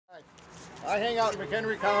I hang out in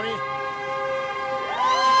McHenry County.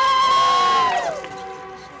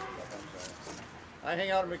 I hang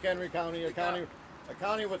out in McHenry County, a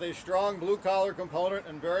county with a strong blue-collar component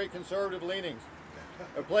and very conservative leanings.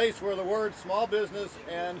 A place where the words small business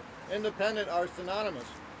and independent are synonymous.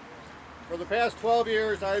 For the past 12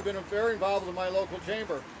 years, I've been very involved with my local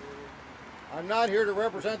chamber. I'm not here to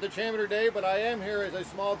represent the chamber today, but I am here as a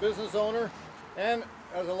small business owner and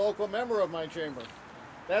as a local member of my chamber.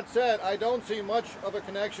 That said, I don't see much of a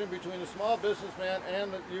connection between the small businessman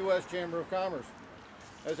and the U.S. Chamber of Commerce.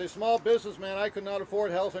 As a small businessman, I could not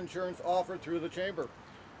afford health insurance offered through the chamber.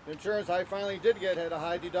 The insurance I finally did get had a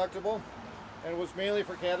high deductible and was mainly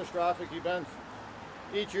for catastrophic events.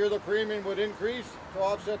 Each year the premium would increase. To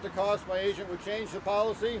offset the cost, my agent would change the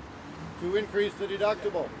policy to increase the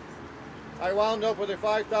deductible. I wound up with a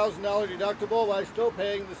 $5,000 deductible while still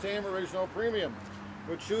paying the same original premium,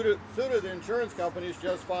 which suited the insurance companies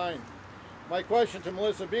just fine. My question to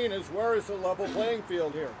Melissa Bean is, where is the level playing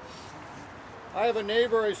field here? I have a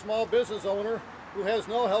neighbor, a small business owner, who has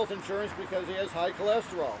no health insurance because he has high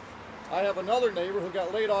cholesterol. I have another neighbor who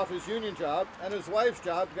got laid off his union job and his wife's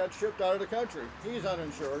job got shipped out of the country. He's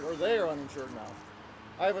uninsured, or they are uninsured now.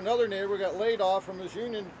 I have another neighbor who got laid off from his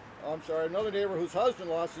union, another neighbor whose husband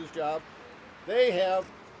lost his job.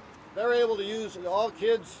 They're able to use All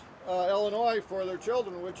Kids Illinois for their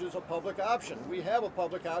children, which is a public option. We have a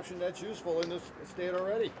public option that's useful in this state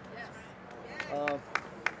already.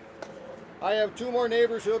 I have two more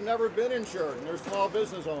neighbors who have never been insured, and they're small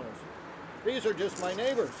business owners. These are just my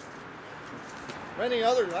neighbors. Many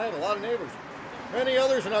others, I have a lot of neighbors. Many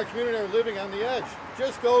others in our community are living on the edge.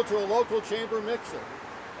 Just go to a local chamber mixer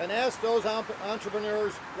and ask those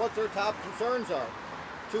entrepreneurs what their top concerns are.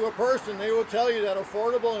 To a person, they will tell you that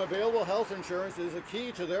affordable and available health insurance is a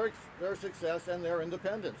key to their success and their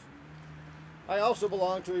independence. I also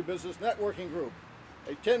belong to a business networking group.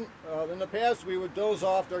 In the past, we would doze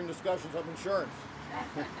off during discussions of insurance.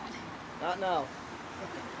 Not now.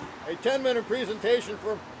 A 10-minute presentation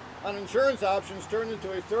on insurance options turned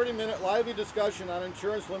into a 30-minute lively discussion on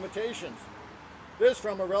insurance limitations. This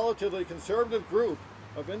from a relatively conservative group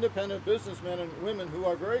of independent businessmen and women who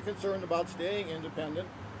are very concerned about staying independent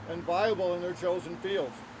and viable in their chosen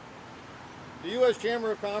fields. The U.S.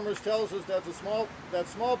 Chamber of Commerce tells us that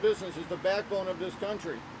small business is the backbone of this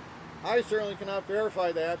country. I certainly cannot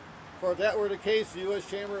verify that, for if that were the case, the U.S.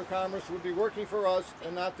 Chamber of Commerce would be working for us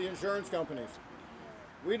and not the insurance companies.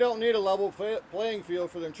 We don't need a level playing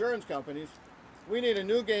field for the insurance companies. We need a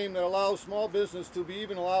new game that allows small business to be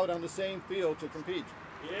even allowed on the same field to compete.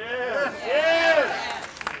 Yes! Yes!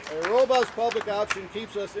 A robust public option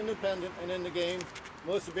keeps us independent and in the game.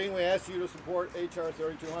 Melissa Bean, we ask you to support H.R.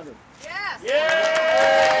 3200. Yes!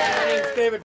 Yes! My name's David.